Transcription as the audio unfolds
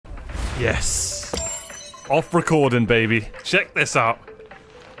Yes. Off recording, baby. Check this out.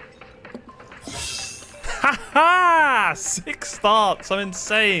 Haha! 6 starts. I'm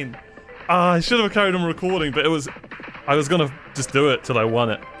insane. I should have carried on recording, but I was gonna just do it till I won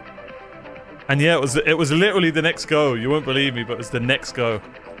it. And yeah, it was literally the next go. You won't believe me, but it was the next go.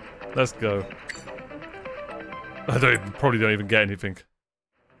 Let's go. I probably don't even get anything.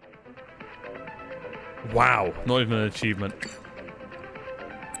 Wow, not even an achievement.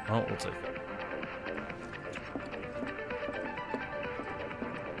 Oh, we'll take it.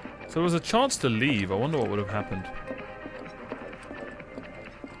 So there was a chance to leave. I wonder what would have happened.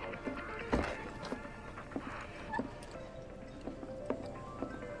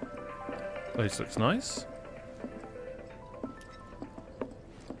 Oh, this looks nice.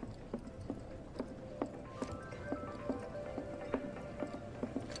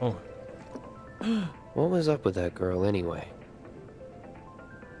 Oh. What was up with that girl anyway?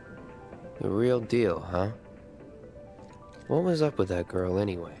 The real deal, huh? What was up with that girl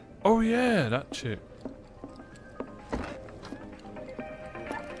anyway? Oh yeah, that chick.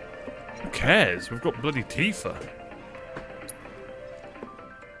 Who cares? We've got bloody Tifa.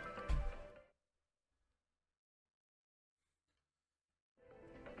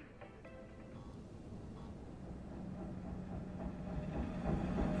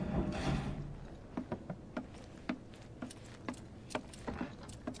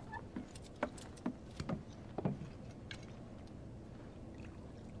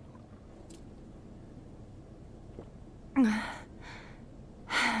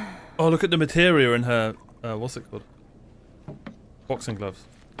 Oh, look at the materia in her, what's it called? Boxing gloves.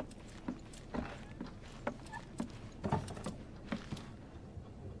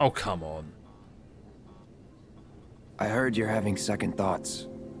 Oh, come on. I heard you're having second thoughts.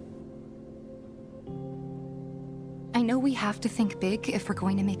 I know we have to think big if we're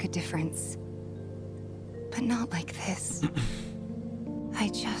going to make a difference. But not like this. I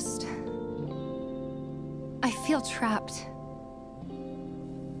feel trapped.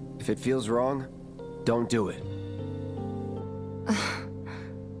 If it feels wrong, don't do it.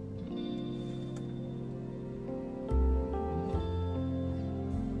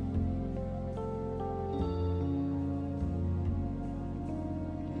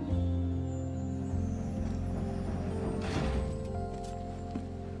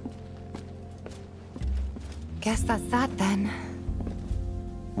 Guess that's that then.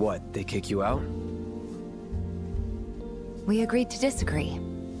 What, they kick you out? We agreed to disagree.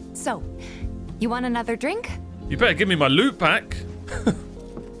 So, you want another drink? You better give me my loot back.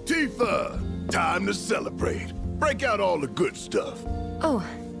 Tifa, time to celebrate. Break out all the good stuff. Oh,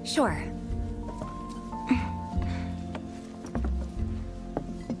 sure.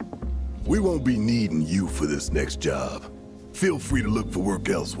 We won't be needing you for this next job. Feel free to look for work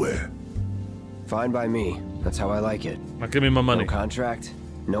elsewhere. Fine by me. That's how I like it. Now give me my money. No contract,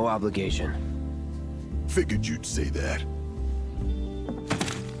 no obligation. Figured you'd say that.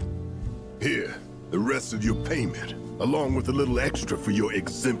 Here, the rest of your payment, along with a little extra for your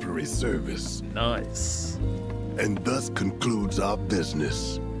exemplary service. Nice. And thus concludes our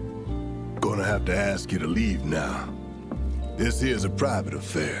business. Gonna have to ask you to leave now. This here's a private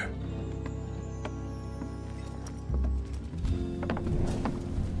affair.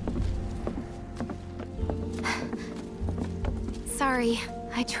 Sorry,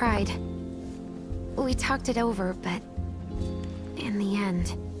 I tried. We talked it over, but in the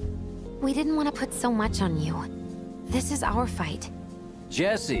end, we didn't want to put so much on you. This is our fight.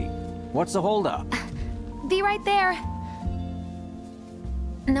 Jesse, what's the holdup? Be right there.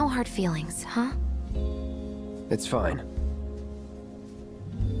 No hard feelings, huh? It's fine.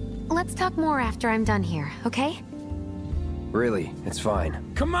 Let's talk more after I'm done here, okay? Really, it's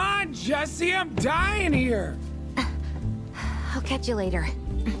fine. Come on, Jesse, I'm dying here. I'll catch you later.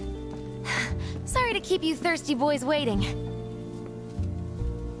 Sorry to keep you thirsty boys waiting.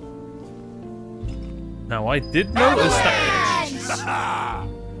 Now I did notice that.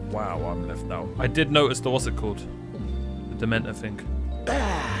 Wow, I'm left now. I did notice the what's it called? The Dementor thing.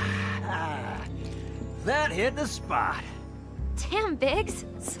 That hit the spot. Damn, Biggs,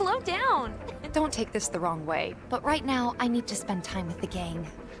 slow down. Don't take this the wrong way, But right now, I need to spend time with the gang.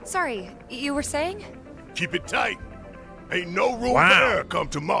 sorry, you were saying? Keep it tight. Ain't no room Wow. for error come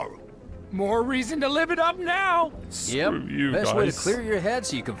tomorrow. More reason to live it up now. Screw you Best way to guys. clear your head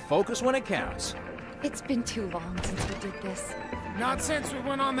so you can focus when it counts. It's been too long since we did this. Not since we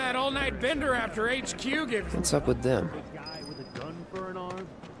went on that all-night bender after HQ gave us. What's up with them?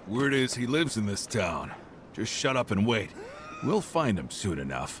 Word is he lives in this town. Just shut up and wait. We'll find him soon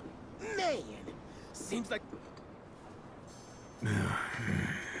enough. Man, seems like...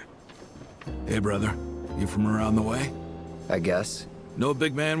 Hey, brother. You from around the way? I guess. Know a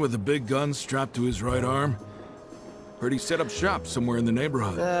big man with a big gun strapped to his right arm? Heard he set up shop somewhere in the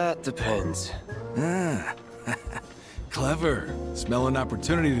neighborhood. That depends. Ah. Clever. Smell an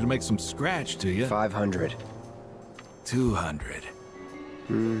opportunity to make some scratch, do you? 500. 200.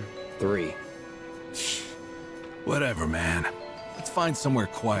 3. Whatever, man. Let's find somewhere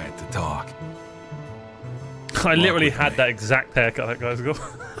quiet to talk. I literally had that exact haircut that guy's got.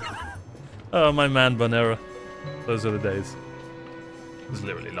 Oh, my man, Bonera. Those are the days. It was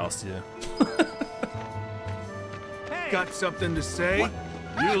literally last year. Got something to say? What?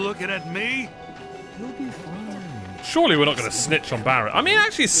 You looking at me? You'll be fine. Surely we're not going to snitch on Barrett. I mean,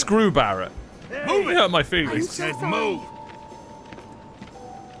 actually, screw Barrett. Move it! Hurt my feelings. I said move.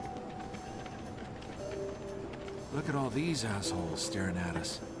 Look at all these assholes staring at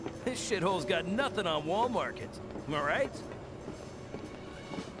us. This shithole's got nothing on Walmart. Am I right?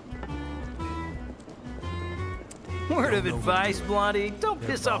 Word of advice, Blondie. Don't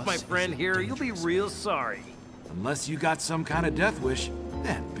piss off my friend here. You'll be real sorry. Unless you got some kind of death wish,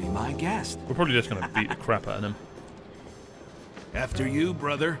 then be my guest. We're probably just going to beat the crap out of him. After you,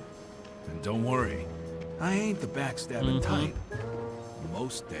 brother. And don't worry, I ain't the backstabbing type.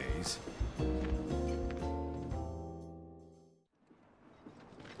 Most days.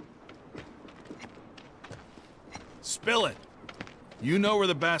 Spill it. You know where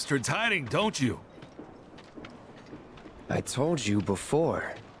the bastard's hiding, don't you? I told you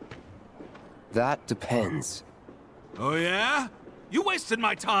before. That depends. Oh yeah? You wasted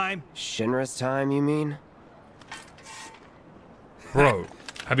my time. Shinra's time, you mean? Bro,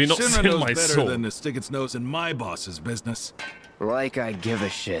 have you not Shinra seen knows my better sword? than to stick its nose in my boss's business. Like I give a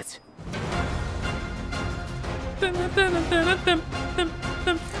shit.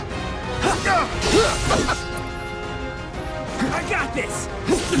 I got this!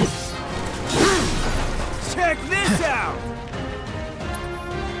 Check this out!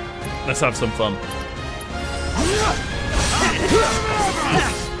 Let's have some fun.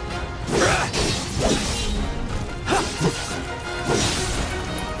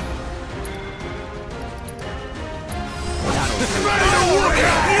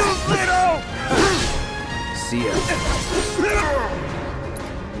 You little! See ya.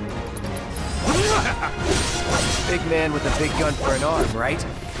 Big man with a big gun for an arm, right?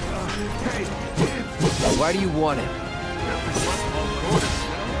 Why do you want it?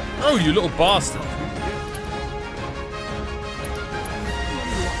 Oh, you little bastard.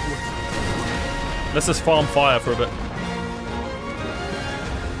 Let's just farm fire for a bit.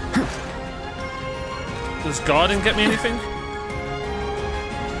 Does guarding get me anything?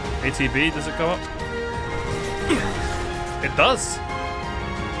 ATB, does it go up? It does.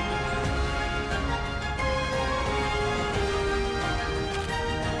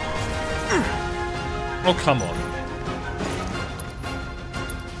 Oh, come on.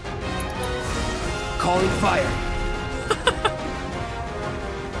 Calling fire.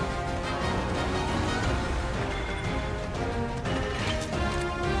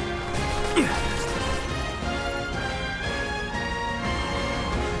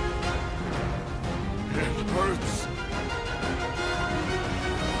 Hurts.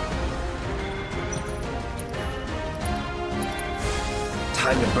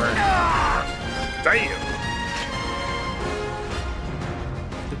 Time to burn. Damn.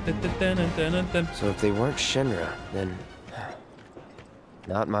 So if they weren't Shinra, then...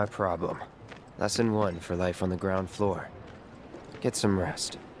 not my problem. Lesson 1 for life on the ground floor. Get some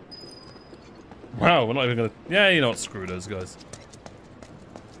rest. Wow, we're not even gonna... Yeah, you know what? Screw those guys.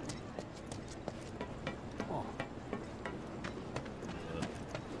 Oh.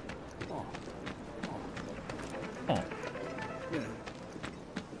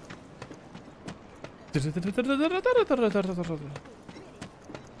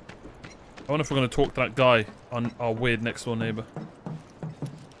 I wonder if we're going to talk to that guy on our weird next door neighbor.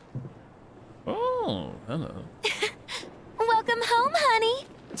 Oh, hello. Welcome home, honey.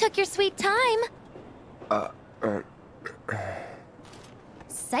 Took your sweet time.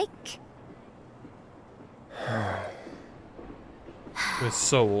 Psych. We're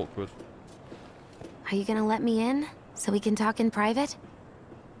so awkward. Are you gonna let me in so we can talk in private?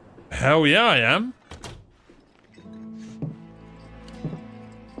 Hell yeah, I am.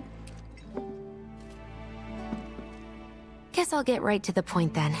 Guess I'll get right to the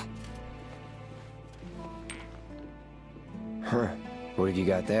point then. Huh. What have you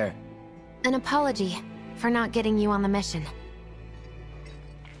got there? An apology for not getting you on the mission.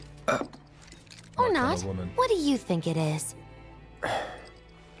 Or not. Kind of woman. What do you think it is?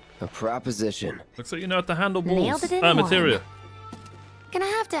 A proposition. Looks like you know how to handle balls. Nailed it in Materia. Gonna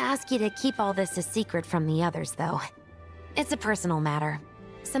have to ask you to keep all this a secret from the others, though. It's a personal matter.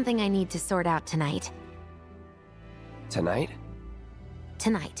 Something I need to sort out tonight. Tonight?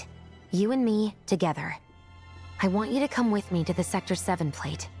 Tonight. You and me, together. I want you to come with me to the Sector 7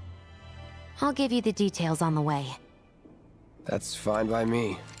 plate. I'll give you the details on the way. That's fine by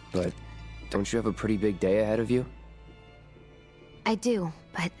me, but don't you have a pretty big day ahead of you? I do,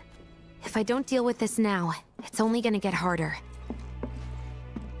 but if I don't deal with this now, it's only gonna get harder.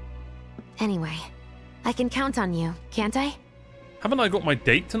 Anyway, I can count on you, can't I? Haven't I got my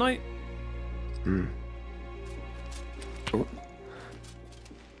date tonight? Oh.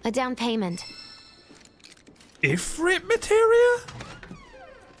 A down payment. Ifrit materia?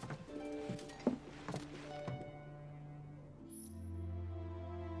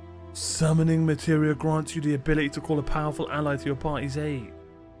 Summoning materia grants you the ability to call a powerful ally to your party's aid.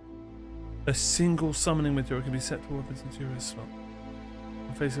 A single summoning materia can be set to weapons interior slot.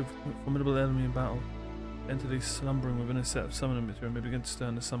 In face of a formidable enemy in battle, entities slumbering within a set of summoning materia may begin to stir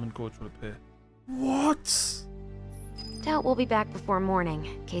and the summoned gorge will appear. What? Doubt we'll be back before morning,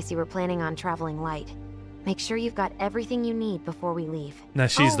 in case you were planning on traveling light. Make sure you've got everything you need before we leave. Nah,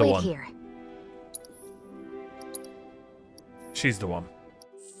 she's the one. Here. She's the one.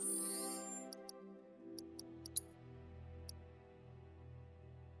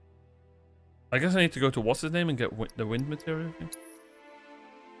 I guess I need to go to what's his name and get the wind materia thing.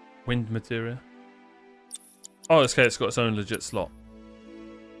 Wind materia. Oh, okay, it's got its own legit slot.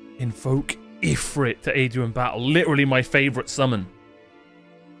 Invoke Ifrit to aid you in battle. Literally my favorite summon.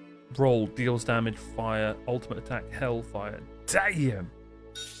 Roll, deals damage, fire, ultimate attack, hellfire. Damn!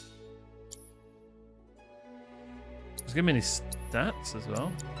 Does it give me any stats as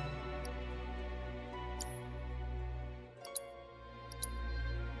well?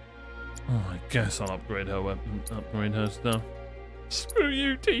 Oh, I guess I'll upgrade her weapon, upgrade her stuff. Screw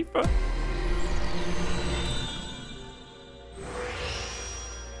you, Tifa!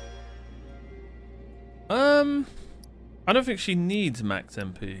 I don't think she needs max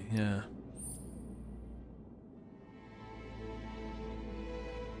MP, yeah.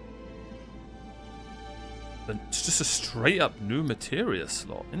 But it's just a straight up new materia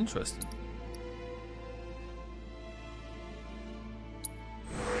slot, interesting.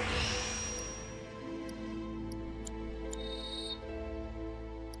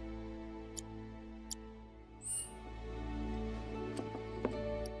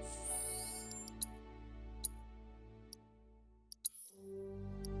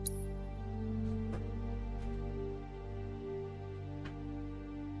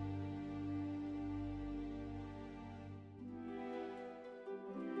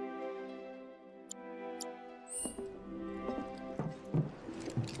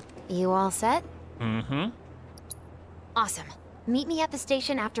 You all set? Mm-hmm. Awesome. Meet me at the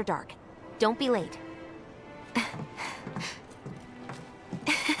station after dark. Don't be late.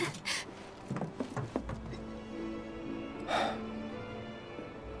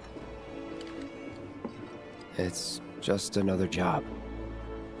 It's just another job.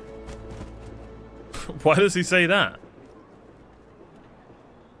 Why does he say that?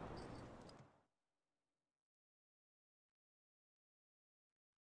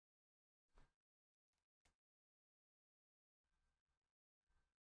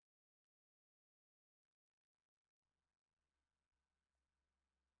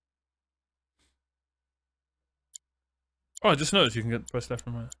 Oh, I just noticed you can get press left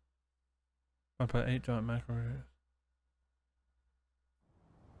and right. I put 8 giant macro.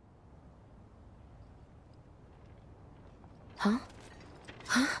 Huh?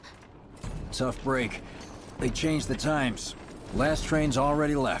 Huh? Tough break. They changed the times. Last train's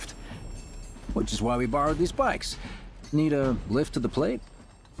already left. Which is why we borrowed these bikes. Need a lift to the plate?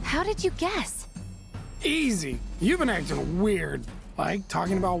 How did you guess? Easy. You've been acting weird. Like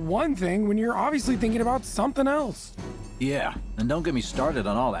talking about one thing when you're obviously thinking about something else. Yeah, and don't get me started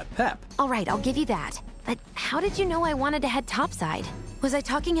on all that pep. All right, I'll give you that. But how did you know I wanted to head topside? Was I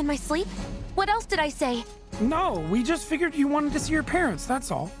talking in my sleep? What else did I say? No, we just figured you wanted to see your parents,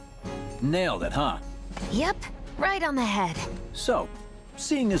 that's all. Nailed it, huh? Yep, right on the head. So,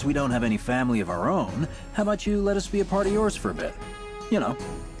 seeing as we don't have any family of our own, how about you let us be a part of yours for a bit? You know,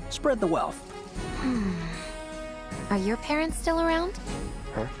 spread the wealth. Are your parents still around?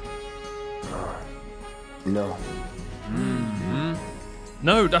 Huh? No.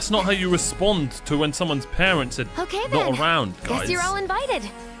 No, that's not how you respond to when someone's parents are Okay, not then. around, guys. Guess you're all invited.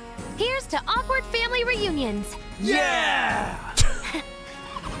 Here's to awkward family reunions. Yeah!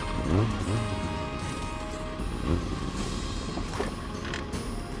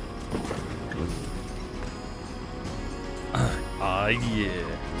 Ah, yeah.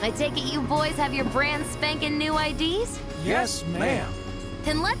 I take it you boys have your brand spanking new IDs? Yes, ma'am.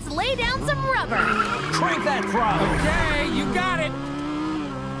 Then let's lay down some rubber. Crank that throttle. Okay, you got it.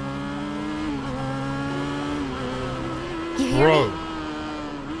 You hear Bro. me?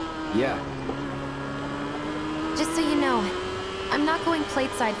 Yeah. Just so you know, I'm not going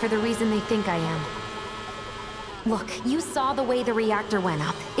plateside for the reason they think I am. Look, you saw the way the reactor went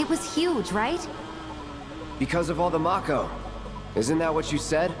up. It was huge, right? Because of all the Mako. Isn't that what you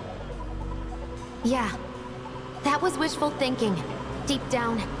said? Yeah. That was wishful thinking. Deep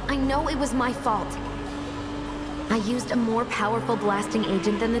down, I know it was my fault. I used a more powerful blasting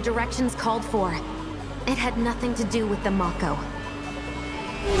agent than the directions called for. It had nothing to do with the Mako.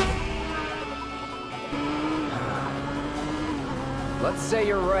 Let's say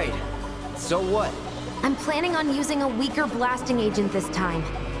you're right. So what? I'm planning on using a weaker blasting agent this time.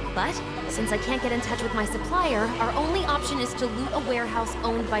 But, since I can't get in touch with my supplier, our only option is to loot a warehouse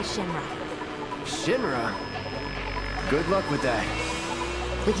owned by Shinra. Shinra? Good luck with that.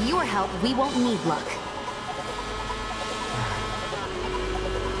 With your help, we won't need luck.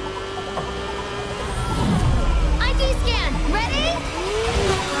 ID scan! Ready?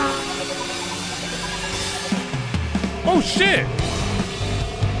 Oh, shit!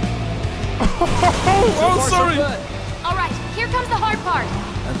 Oh, sorry! Alright, here comes the hard part.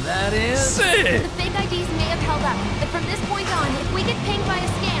 And that is... Sick! The fake IDs may have held up, but from this point on, if we get pinged by a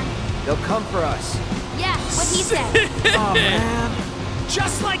scan... They'll come for us. Yeah, what he said. Oh, man.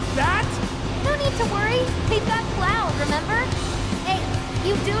 Just like that? No need to worry. They've got Cloud, remember? Hey,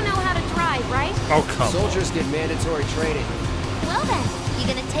 you do know how to drive, right? Oh, come on. Soldiers get mandatory training. Well then, you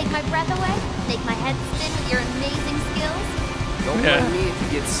gonna take my breath away? Make my head spin with your amazing skills? Don't Yeah. blame me if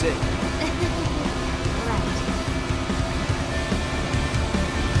you get sick. Right.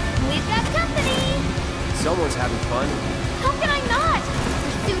 We've got company! Someone's having fun. How can I not?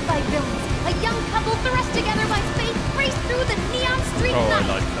 Pursued by villains, a young couple thrust together by fate race through the neon street Oh, I night.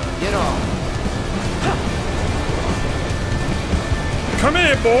 like that. Get off. Come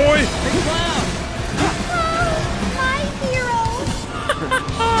here, boy! Hey, Cloud! Oh, my hero!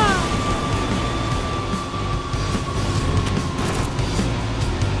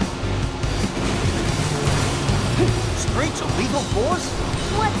 Streets of legal force?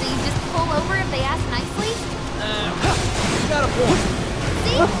 What, do you just pull over if they ask nicely? You got a point.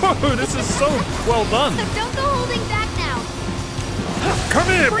 See? Whoa, this is so well done. So don't go holding back now. Come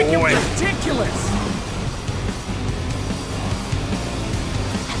here, Freaking boy! ridiculous.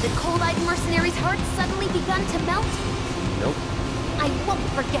 Have the cold-eyed mercenaries' hearts suddenly begun to melt? Nope. I won't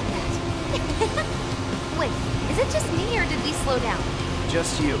forget that. Wait, is it just me or did we slow down?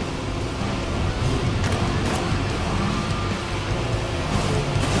 Just you.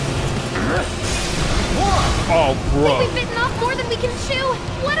 Oh, bro. We've bitten off more than we can chew.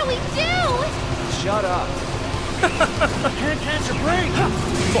 What do we do? Shut up. Can't catch a break.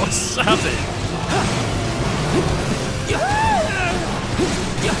 What a savage.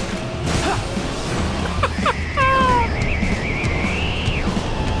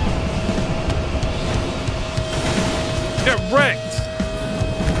 Get wrecked.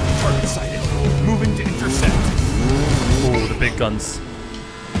 Target sighted. Moving to intercept. Oh, the big guns.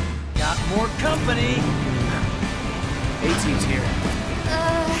 Got more company. A-Team's here.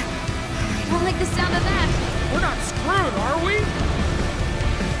 I don't like the sound of that. We're not screwed, are we?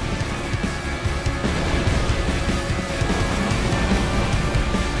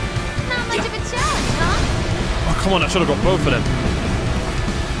 Not much of a challenge, huh? Oh, come on, I should have got both of them.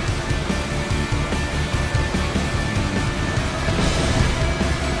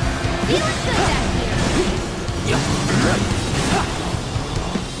 Feeling good back here.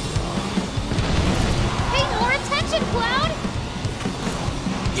 Pay more attention, Cloud!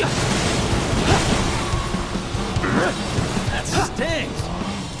 That stings.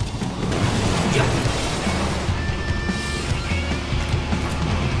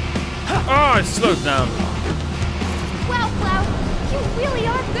 Oh, I slowed down. Wow, Cloud, you really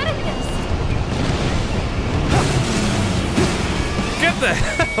are good at this. Get the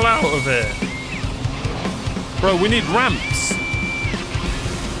hell out of here. Bro, we need ramps.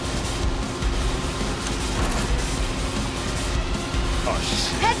 Oh,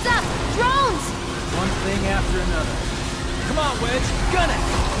 shit. Heads up, drones! One thing after another. Come on, Wedge. Gun it.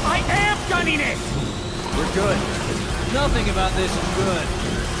 I am gunning it. We're good. Nothing about this is good.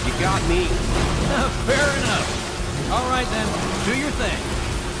 You got me. Fair enough. All right, then. Do your thing.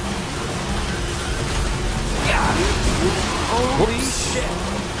 Holy shit.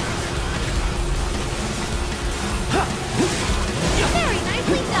 Very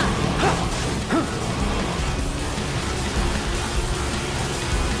nicely done.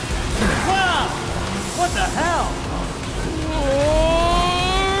 What the hell?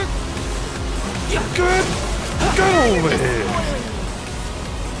 Good. Get over here.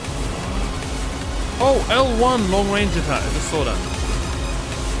 Oh, L1 long range attack. I just saw that.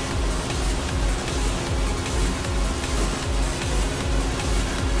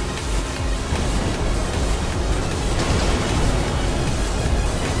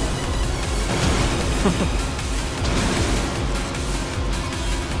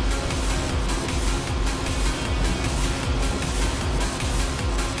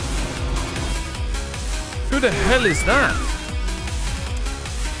 Who the hell is that?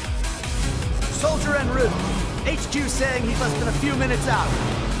 Soldier en route. HQ saying he's less than a few minutes out.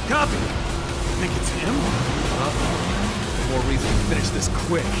 Copy. Think it's him? More reason to finish this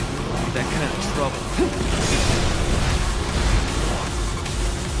quick. Need that kind of trouble.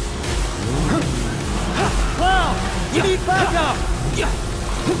 Clown! We need backup!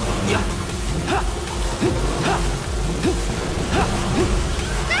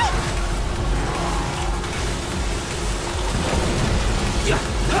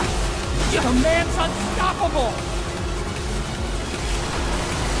 The man's unstoppable!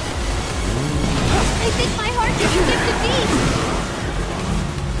 I think my heart just skipped a beat.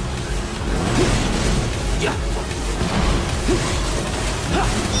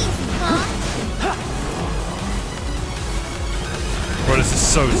 Easy, huh? Bro, this is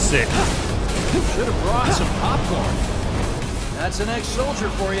so sick. Should have brought some popcorn. That's an ex-soldier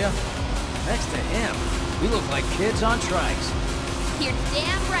for you. Next to him, we look like kids on trikes. You're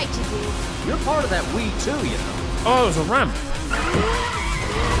damn right you do. You're part of that we too, you know. Oh, it was a ramp.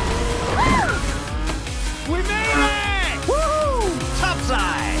 We made it! Woo!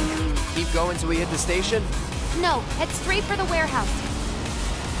 Topside! Keep going till we hit the station? No, head straight for the warehouse.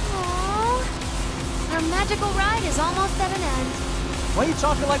 Aww. Our magical ride is almost at an end. Why are you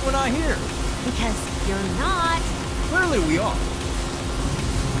talking like we're not here? Because you're not. Clearly we are.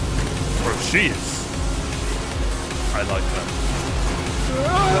 Bro, she is. I like that.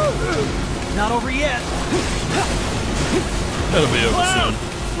 Not over yet. It'll be over soon.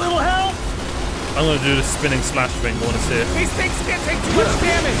 Little help! I'm gonna do the spinning slash thing. I wanna see it. These things can't take too much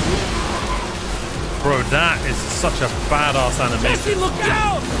damage. Bro, that is such a badass animation. Jesse, look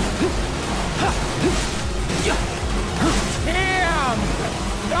out! Damn!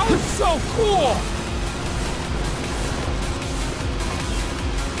 That was so cool!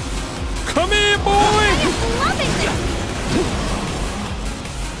 Come here, boy! I'm loving it!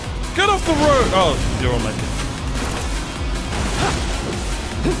 Get off the road! Oh, you're on my team.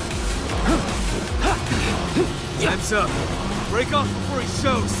 Time's up. Break off before he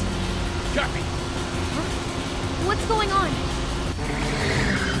shows. Copy. What's going on?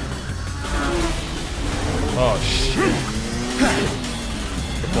 Oh, shit.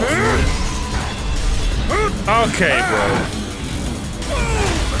 Okay, bro.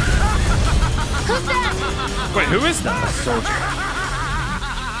 Who's that? Wait, who is that? Soldier.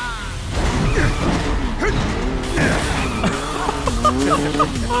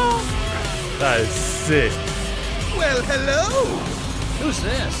 That is sick. Well, hello! Who's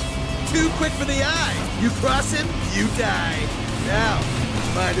this? Too quick for the eye. You cross him, you die. Now,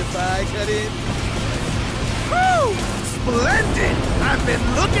 mind if I cut in? Woo! Splendid! I've been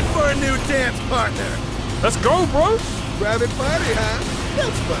looking for a new dance partner. Let's go, bro. Private party, huh?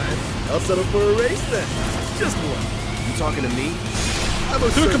 That's fine. I'll settle for a race then. Just one. You talking to me? I'm a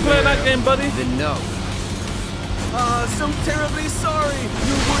Who can play that game, buddy? Then no. So terribly sorry.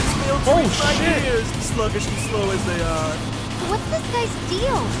 Your words failed to reach my ears, sluggish and slow as they are. What's this guy's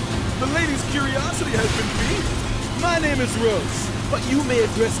deal? The lady's curiosity has been piqued. My name is Rose, but you may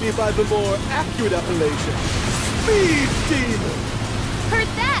address me by the more accurate appellation. Speed Demon! Heard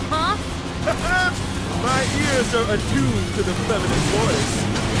that, huh? My ears are attuned to the feminine voice.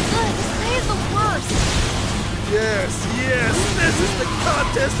 Ugh, this guy is the worst. Yes, yes, this is the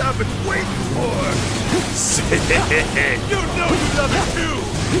contest I've been waiting for. Sick. You know you love it too.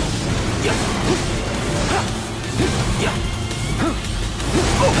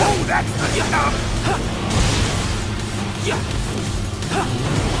 Oh, that's enough.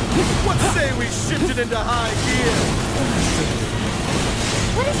 What say we shift it into high gear?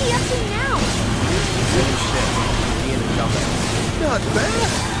 What is he up to now? Not bad.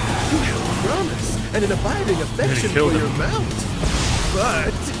 You have promise and an abiding affection for killed your him. mount.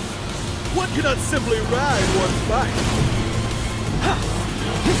 But one cannot simply ride one bike.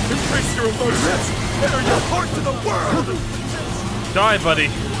 Embrace your emotions. Enter your heart to the world. Die, buddy.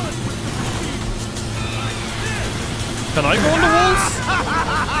 Can I go on the walls?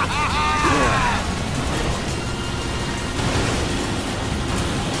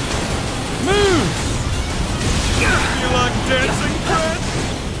 Move!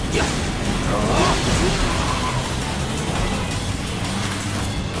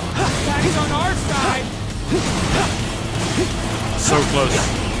 so close.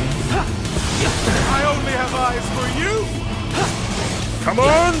 I only have eyes for you! Come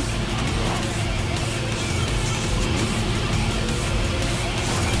on!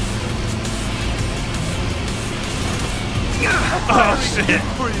 Oh shit!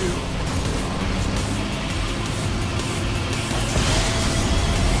 For you.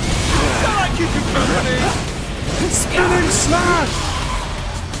 Shall I keep you company? Spinning slash!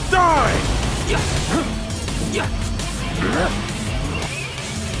 Die!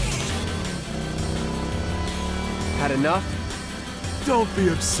 Had enough? Don't be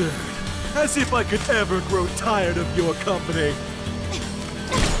absurd. As if I could ever grow tired of your company.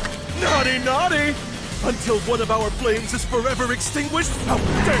 Naughty, naughty! Until one of our flames is forever extinguished, our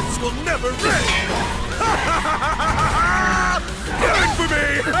dance will never end! Burn for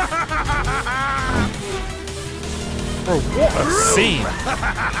me! Bro, what a scene!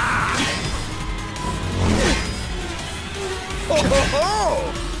 Ho ho ho!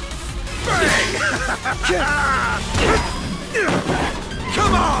 Bang!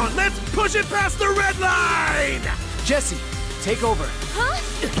 Come on, let's push it past the red line! Jesse, take over. Huh?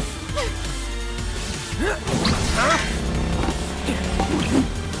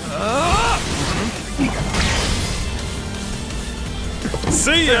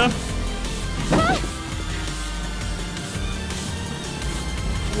 See ya!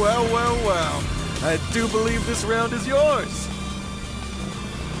 Well, well, well. I do believe this round is yours.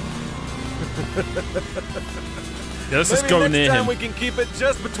 Yeah, let's just Maybe go next near time him. we can keep it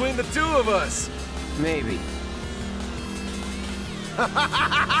just between the two of us. Maybe.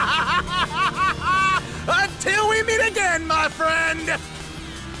 Until we meet again, my friend!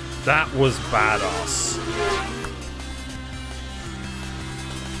 That was badass.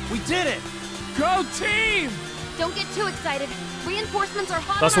 We did it! Go team! Don't get too excited. Reinforcements are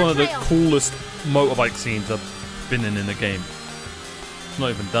hot That's on one our of the trail. coolest motorbike scenes I've been in the game. It's not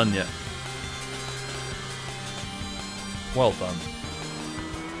even done yet. Well done.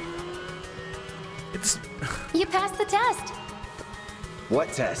 It's... You passed the test.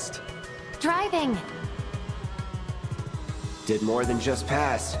 What test? Driving. Did more than just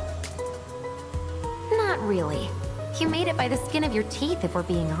pass. Not really. You made it by the skin of your teeth, if we're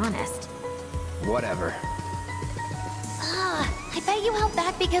being honest. Whatever. I bet you held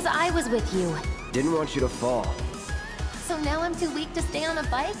back because I was with you. Didn't want you to fall. So now I'm too weak to stay on a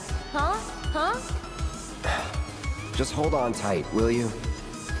bike? Huh? Huh? Just hold on tight, will you?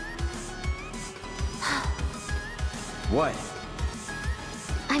 What?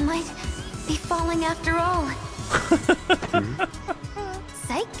 I might be falling after all.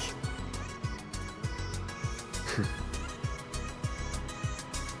 Psych.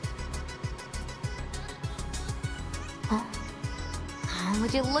 Oh,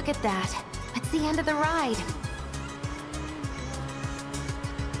 would you look at that? It's the end of the ride.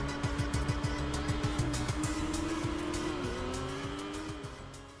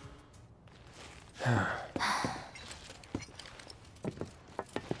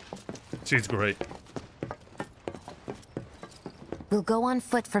 She's great. We'll go on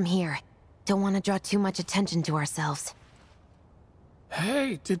foot from here. Don't want to draw too much attention to ourselves.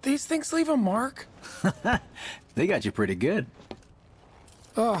 Hey, did these things leave a mark? They got you pretty good.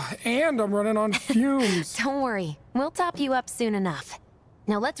 Ugh, and I'm running on fumes. Don't worry. We'll top you up soon enough.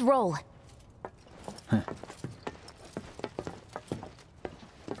 Now let's roll.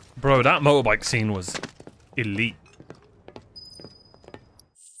 Bro, that motorbike scene was elite.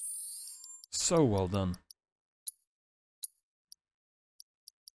 So well done.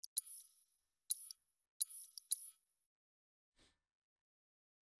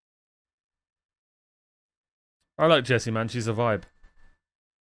 I like Jessie, man. She's a vibe.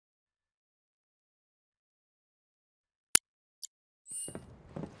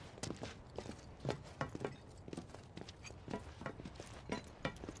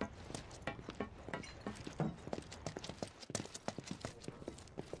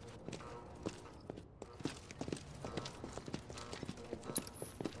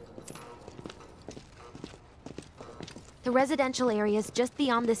 The residential area's just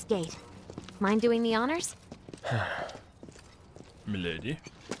beyond this gate. Mind doing the honors? Milady.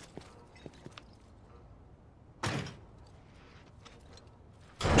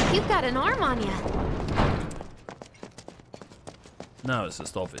 You've got an arm on you. Now it's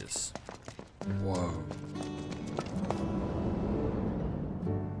just obvious. Whoa.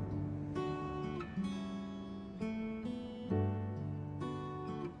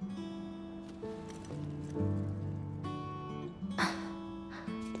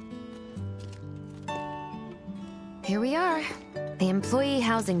 Here we are. The Employee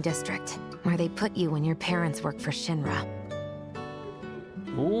Housing District, where they put you when your parents work for Shinra.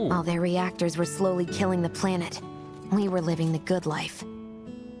 Ooh. While their reactors were slowly killing the planet, we were living the good life.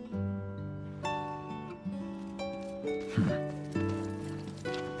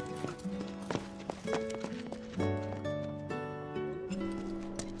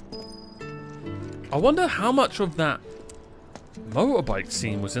 I wonder how much of that motorbike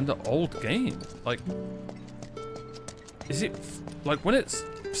scene was in the old game. Like, is it like when it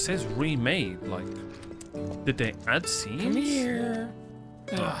says remade? Like, did they add scenes? Come here.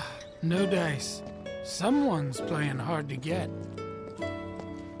 Ugh, no dice. Someone's playing hard to get.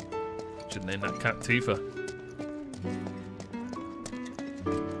 Should name that cat Tifa.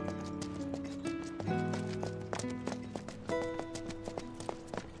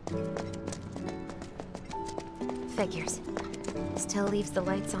 Figures. Still leaves the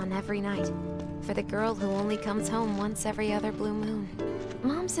lights on every night. For the girl who only comes home once every other blue moon.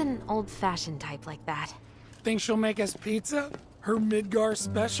 Mom's an old-fashioned type like that. Think she'll make us pizza? Her Midgar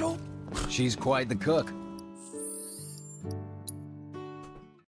special? She's quite the cook.